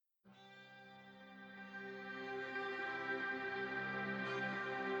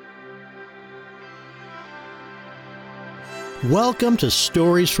Welcome to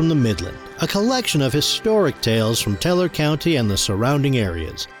Stories from the Midland, a collection of historic tales from Teller County and the surrounding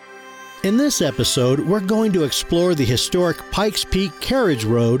areas. In this episode, we're going to explore the historic Pikes Peak carriage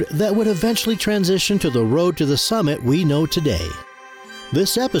road that would eventually transition to the road to the summit we know today.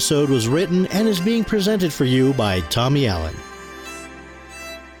 This episode was written and is being presented for you by Tommy Allen.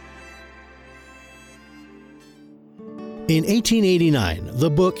 In 1889, the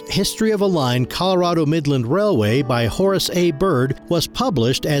book History of a Line Colorado Midland Railway by Horace A. Byrd was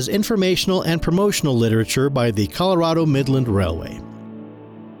published as informational and promotional literature by the Colorado Midland Railway.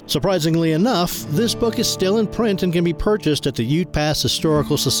 Surprisingly enough, this book is still in print and can be purchased at the Ute Pass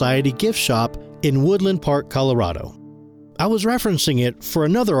Historical Society gift shop in Woodland Park, Colorado. I was referencing it for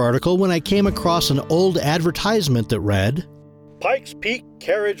another article when I came across an old advertisement that read, "Pikes Peak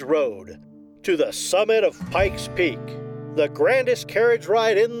Carriage Road, to the summit of Pikes Peak. The grandest carriage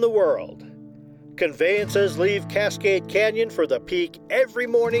ride in the world. Conveyances leave Cascade Canyon for the peak every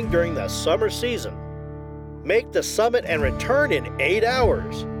morning during the summer season. Make the summit and return in 8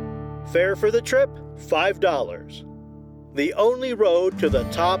 hours. Fare for the trip, $5. The only road to the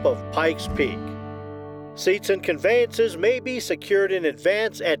top of Pikes Peak. Seats and conveyances may be secured in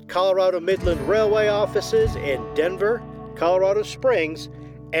advance at Colorado Midland Railway offices in Denver, Colorado Springs,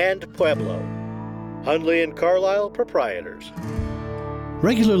 and Pueblo. Hundley and Carlisle, proprietors."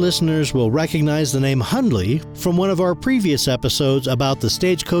 Regular listeners will recognize the name Hundley from one of our previous episodes about the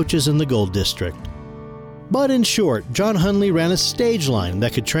stagecoaches in the Gold District. But in short, John Hundley ran a stage line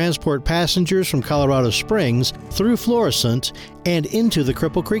that could transport passengers from Colorado Springs through Florissant and into the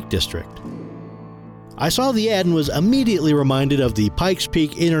Cripple Creek District. I saw the ad and was immediately reminded of the Pikes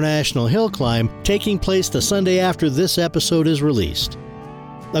Peak International Hill Climb taking place the Sunday after this episode is released.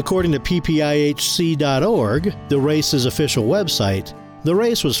 According to ppihc.org, the race's official website, the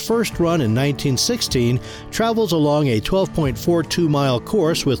race was first run in 1916, travels along a 12.42-mile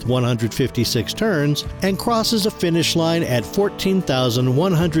course with 156 turns, and crosses a finish line at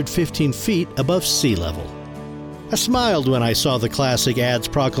 14,115 feet above sea level. I smiled when I saw the classic ad's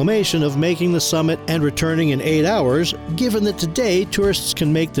proclamation of making the summit and returning in 8 hours, given that today tourists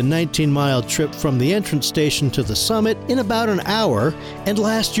can make the 19-mile trip from the entrance station to the summit in about an hour, and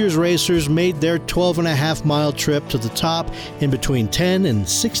last year's racers made their 12.5-mile trip to the top in between 10 and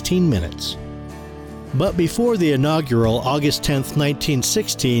 16 minutes. But before the inaugural August 10,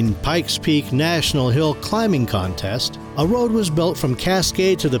 1916 Pikes Peak National Hill Climbing Contest, a road was built from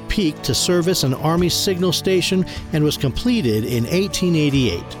Cascade to the peak to service an Army signal station and was completed in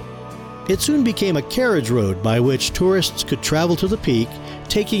 1888. It soon became a carriage road by which tourists could travel to the peak,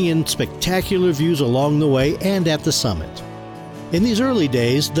 taking in spectacular views along the way and at the summit. In these early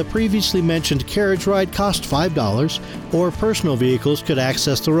days, the previously mentioned carriage ride cost $5, or personal vehicles could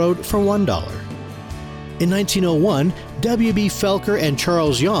access the road for $1. In 1901, W.B. Felker and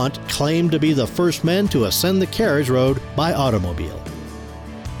Charles Yount claimed to be the first men to ascend the carriage road by automobile.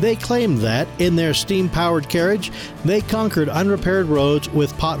 They claimed that, in their steam-powered carriage, they conquered unrepaired roads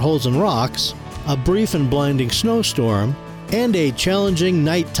with potholes and rocks, a brief and blinding snowstorm, and a challenging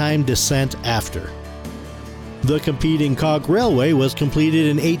nighttime descent after. The competing cog railway was completed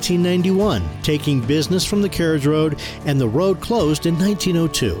in 1891, taking business from the carriage road, and the road closed in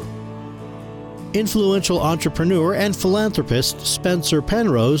 1902. Influential entrepreneur and philanthropist Spencer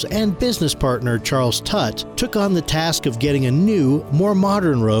Penrose and business partner Charles Tutt took on the task of getting a new, more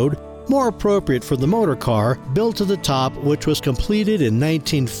modern road, more appropriate for the motor car, built to the top, which was completed in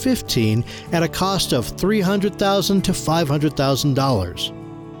 1915 at a cost of $300,000 to $500,000.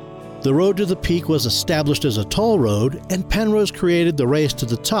 The road to the peak was established as a toll road, and Penrose created the race to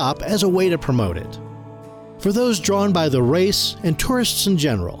the top as a way to promote it. For those drawn by the race and tourists in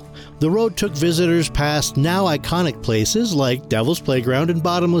general, the road took visitors past now iconic places like Devil's Playground and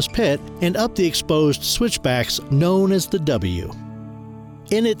Bottomless Pit and up the exposed switchbacks known as the W.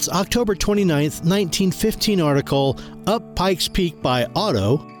 In its October 29, 1915 article, Up Pikes Peak by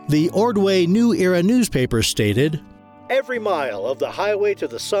Auto, the Ordway New Era newspaper stated, "Every mile of the highway to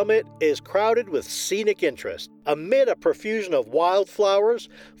the summit is crowded with scenic interest. Amid a profusion of wildflowers,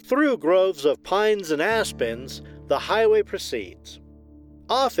 through groves of pines and aspens, the highway proceeds.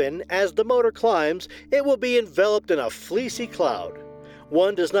 Often, as the motor climbs, it will be enveloped in a fleecy cloud.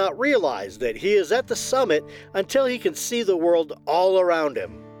 One does not realize that he is at the summit until he can see the world all around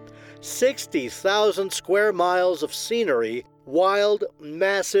him. 60,000 square miles of scenery, wild,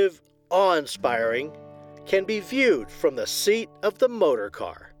 massive, awe-inspiring, can be viewed from the seat of the motor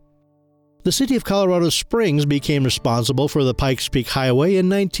car." The city of Colorado Springs became responsible for the Pikes Peak Highway in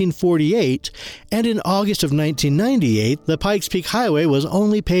 1948, and in August of 1998, the Pikes Peak Highway was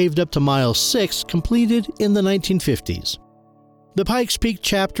only paved up to mile 6, completed in the 1950s. The Pikes Peak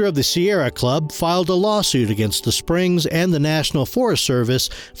chapter of the Sierra Club filed a lawsuit against the Springs and the National Forest Service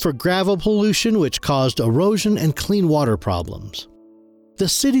for gravel pollution which caused erosion and clean water problems. The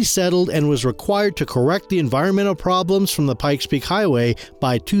city settled and was required to correct the environmental problems from the Pikes Peak Highway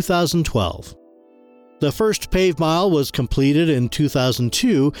by 2012. The first paved mile was completed in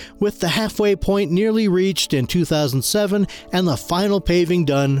 2002, with the halfway point nearly reached in 2007 and the final paving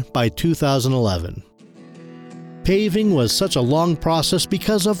done by 2011. Paving was such a long process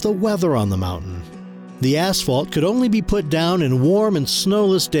because of the weather on the mountain. The asphalt could only be put down in warm and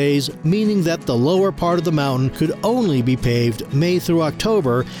snowless days, meaning that the lower part of the mountain could only be paved May through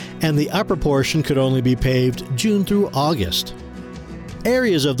October, and the upper portion could only be paved June through August.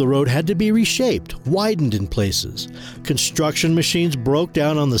 Areas of the road had to be reshaped, widened in places. Construction machines broke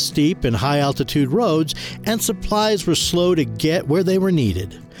down on the steep and high-altitude roads, and supplies were slow to get where they were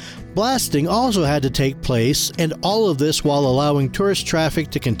needed. Blasting also had to take place, and all of this while allowing tourist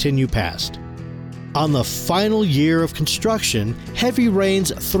traffic to continue past. On the final year of construction, heavy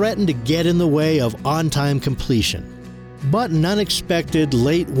rains threatened to get in the way of on-time completion. But an unexpected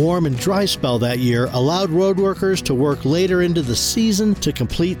late warm and dry spell that year allowed road workers to work later into the season to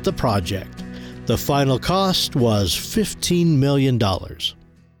complete the project. The final cost was $15 million.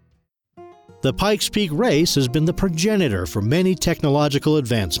 The Pikes Peak race has been the progenitor for many technological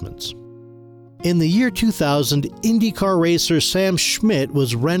advancements. In the year 2000, IndyCar racer Sam Schmidt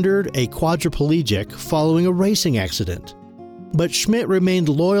was rendered a quadriplegic following a racing accident. But Schmidt remained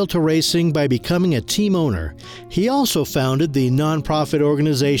loyal to racing by becoming a team owner. He also founded the nonprofit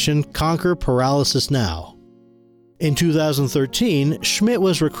organization Conquer Paralysis Now. In 2013, Schmidt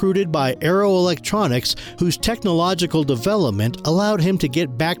was recruited by Aero Electronics, whose technological development allowed him to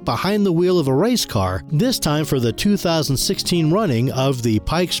get back behind the wheel of a race car, this time for the 2016 running of the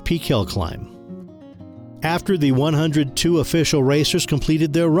Pikes Peak Hill Climb. After the 102 official racers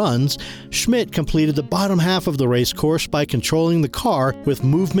completed their runs, Schmidt completed the bottom half of the race course by controlling the car with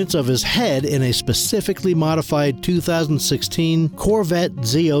movements of his head in a specifically modified 2016 Corvette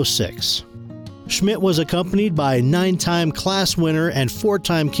Z06. Schmidt was accompanied by 9-time class winner and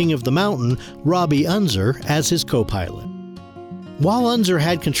 4-time King of the Mountain, Robbie Unser, as his co-pilot. While Unser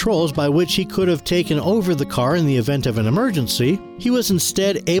had controls by which he could have taken over the car in the event of an emergency, he was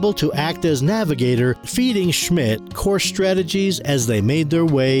instead able to act as navigator, feeding Schmidt course strategies as they made their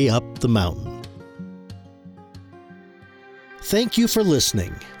way up the mountain. Thank you for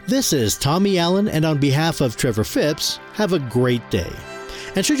listening. This is Tommy Allen, and on behalf of Trevor Phipps, have a great day.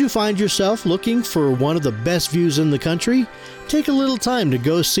 And should you find yourself looking for one of the best views in the country, take a little time to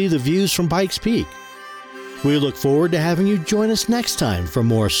go see the views from Pikes Peak. We look forward to having you join us next time for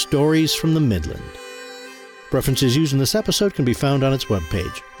more stories from the Midland. References used in this episode can be found on its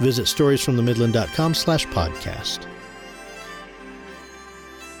webpage. Visit storiesfromthemidland.com/podcast.